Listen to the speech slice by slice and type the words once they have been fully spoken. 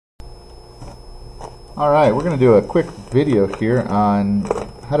Alright, we're going to do a quick video here on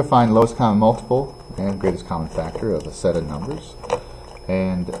how to find lowest common multiple and greatest common factor of a set of numbers.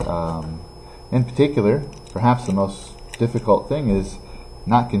 And in particular, perhaps the most difficult thing is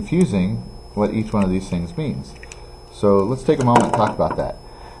not confusing what each one of these things means. So let's take a moment and talk about that.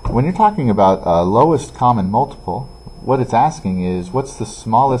 When you're talking about lowest common multiple, what it's asking is what's the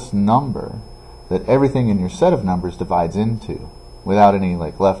smallest number that everything in your set of numbers divides into without any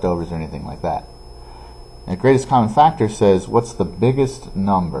like leftovers or anything like that. And greatest common factor says what's the biggest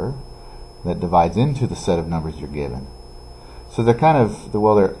number that divides into the set of numbers you're given. So they're kind of,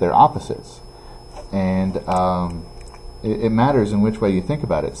 well, they're opposites. And it matters in which way you think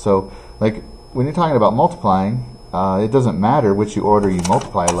about it. So like when you're talking about multiplying, it doesn't matter which order you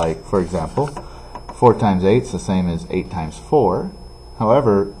multiply. Like, for example, 4 times 8 is the same as 8 times 4.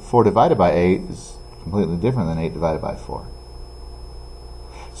 However, 4 divided by 8 is completely different than 8 divided by 4.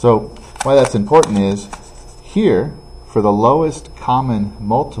 So why that's important is here, for the lowest common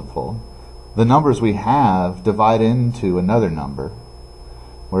multiple, the numbers we have divide into another number,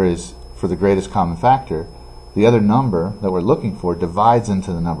 whereas for the greatest common factor, the other number that we're looking for divides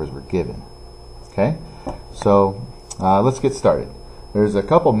into the numbers we're given. Okay? So let's get started. There's a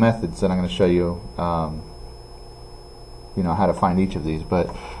couple methods that I'm going to show you, how to find each of these,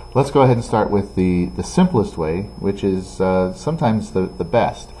 but let's go ahead and start with the simplest way, which is sometimes the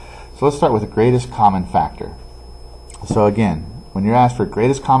best. So let's start with the greatest common factor. So again, when you're asked for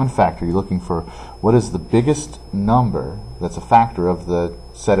greatest common factor, you're looking for what is the biggest number that's a factor of the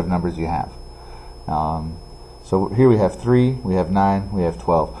set of numbers you have. So here we have 3, we have 9, we have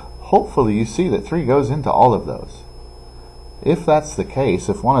 12. Hopefully you see that 3 goes into all of those. If that's the case,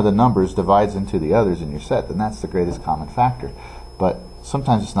 if one of the numbers divides into the others in your set, then that's the greatest common factor. But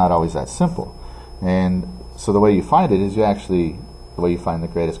sometimes it's not always that simple. And so the way you find it is the way you find the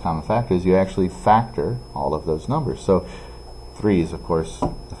greatest common factor is you actually factor all of those numbers. So 3 is, of course,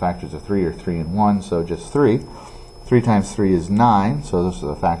 the factors of 3 are 3 and 1, so just 3. 3 times 3 is 9, so those are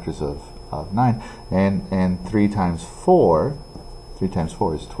the factors of 9. And 3 times 4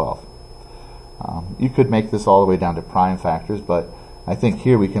 is 12. You could make this all the way down to prime factors, but I think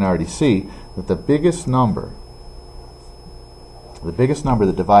here we can already see that the biggest number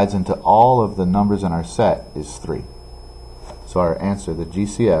that divides into all of the numbers in our set is 3. So our answer, the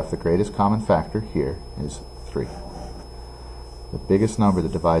GCF, the greatest common factor here, is 3. The biggest number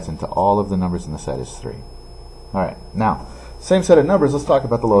that divides into all of the numbers in the set is 3. Alright, now, same set of numbers, let's talk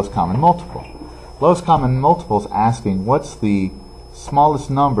about the lowest common multiple. Lowest common multiple is asking what's the smallest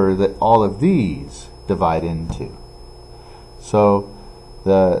number that all of these divide into. So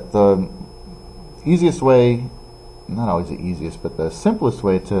the easiest way, not always the easiest, but the simplest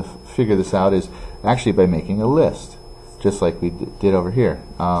way to figure this out is actually by making a list, just like we did over here.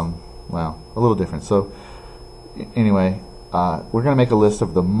 Well, a little different. So anyway, we're going to make a list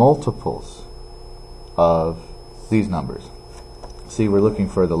of the multiples of these numbers. See, we're looking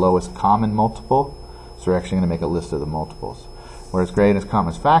for the lowest common multiple, so we're actually going to make a list of the multiples. Whereas greatest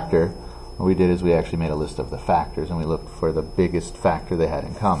common factor, what we did is we actually made a list of the factors, and we looked for the biggest factor they had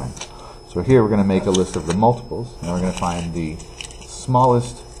in common. So here we're going to make a list of the multiples, and we're going to find the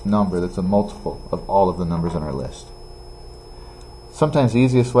smallest number that's a multiple of all of the numbers in our list. Sometimes the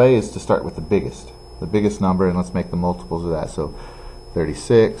easiest way is to start with the biggest number, and let's make the multiples of that. So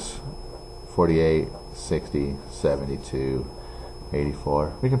 36, 48, 60, 72,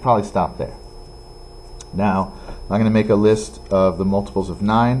 84. We can probably stop there. Now, I'm going to make a list of the multiples of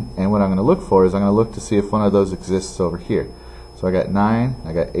 9, and what I'm going to look for is I'm going to look to see if one of those exists over here. So I got 9,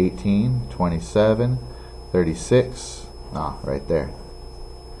 I got 18, 27, 36, right there.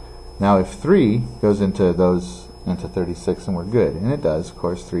 Now if 3 goes into 36, and we're good, and it does, of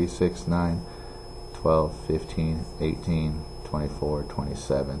course. 3, 6, 9, 12, 15, 18, 24,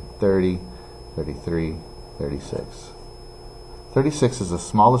 27, 30, 33, 36. 36 is the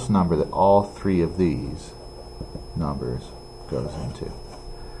smallest number that all 3 of these numbers goes into.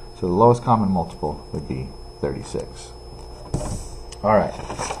 So the lowest common multiple would be 36. Alright,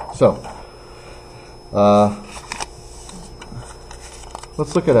 so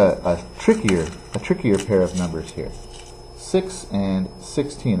let's look at a trickier pair of numbers here. 6 and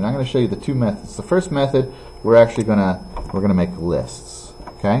 16. And I'm going to show you the two methods. The first method, we're going to make lists.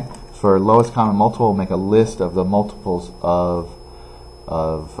 Okay? For lowest common multiple, we'll make a list of the multiples of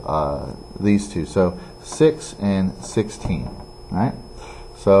these two. So 6 and 16. Right?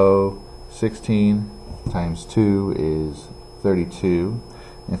 So 16 times 2 is 32.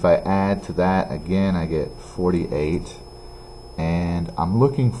 If I add to that again, I get 48. And I'm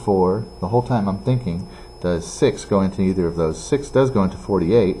looking for, the whole time I'm thinking, does 6 go into either of those? 6 does go into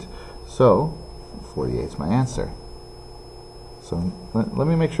 48. So 48 is my answer. So let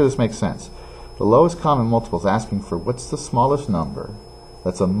me make sure this makes sense. The lowest common multiple is asking for what's the smallest number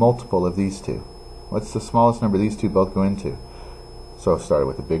that's a multiple of these two. What's the smallest number these two both go into? So I started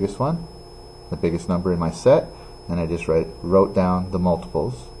with the biggest one, the biggest number in my set, and I just wrote down the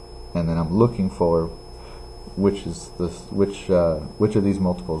multiples, and then I'm looking for which of these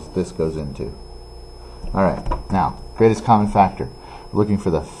multiples this goes into. All right, now greatest common factor. We're looking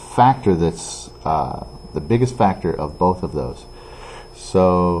for the factor that's the biggest factor of both of those.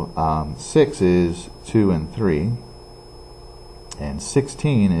 So 6 is 2 and 3, and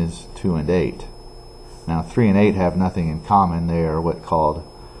 16 is 2 and 8. Now 3 and 8 have nothing in common. They are what called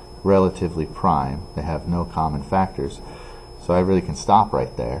relatively prime. They have no common factors. So I really can stop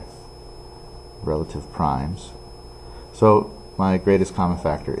right there. Relative primes. So my greatest common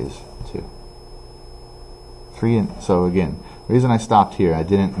factor is 2. 3 and so again, the reason I stopped here, I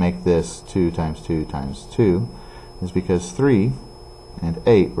didn't make this 2 times 2 times 2, is because 3 and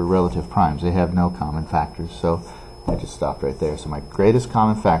 8 were relative primes. They have no common factors. So I just stopped right there. So my greatest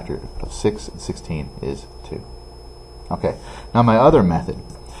common factor of 6 and 16 is 2. Okay, now my other method.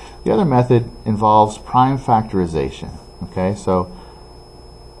 The other method involves prime factorization. Okay, so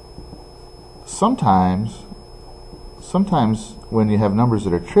sometimes when you have numbers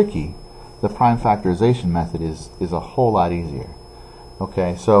that are tricky, the prime factorization method is a whole lot easier.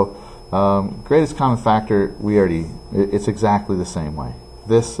 Okay, so greatest common factor, it's exactly the same way.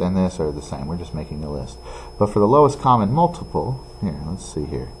 This and this are the same. We're just making a list. But for the lowest common multiple, here, let's see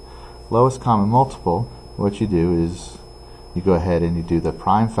here. Lowest common multiple, what you do is you go ahead and you do the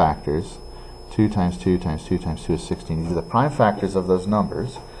prime factors. 2 times 2 times 2 times 2 is 16. You do the prime factors of those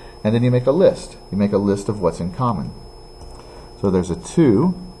numbers, and then you make a list. You make a list of what's in common. So there's a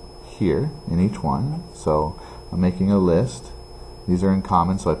 2 here in each one. So I'm making a list. These are in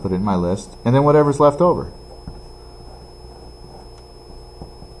common, so I put it in my list. And then whatever's left over.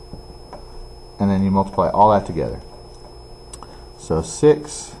 And then you multiply all that together. So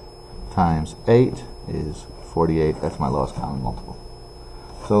 6 times 8 is 48. That's my lowest common multiple.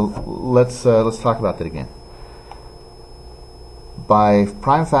 So let's talk about that again. By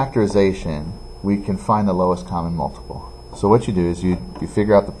prime factorization, we can find the lowest common multiple. So what you do is you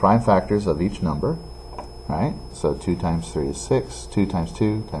figure out the prime factors of each number, right? So 2 times 3 is 6. 2 times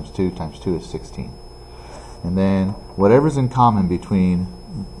 2 times 2 times 2 is 16. And then whatever's in common between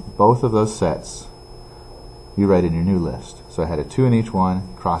both of those sets, you write in your new list. So I had a 2 in each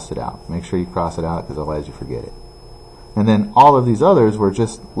one, crossed it out. Make sure you cross it out because otherwise you forget it. And then all of these others were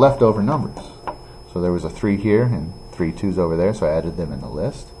just leftover numbers. So there was a 3 here and 3 2's over there, so I added them in the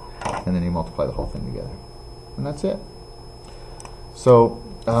list. And then you multiply the whole thing together. And that's it. So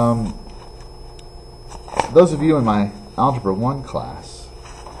those of you in my Algebra 1 class,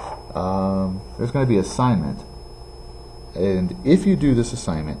 there's going to be an assignment. And if you do this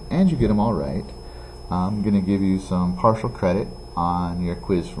assignment and you get them all right, I'm going to give you some partial credit on your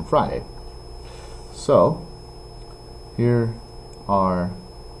quiz from Friday. So here are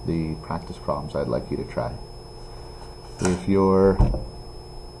the practice problems I'd like you to try. If you're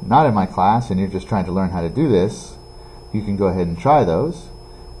not in my class and you're just trying to learn how to do this, you can go ahead and try those,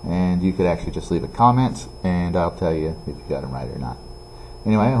 and you could actually just leave a comment and I'll tell you if you got them right or not.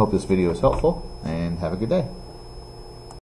 Anyway, I hope this video was helpful, and have a good day.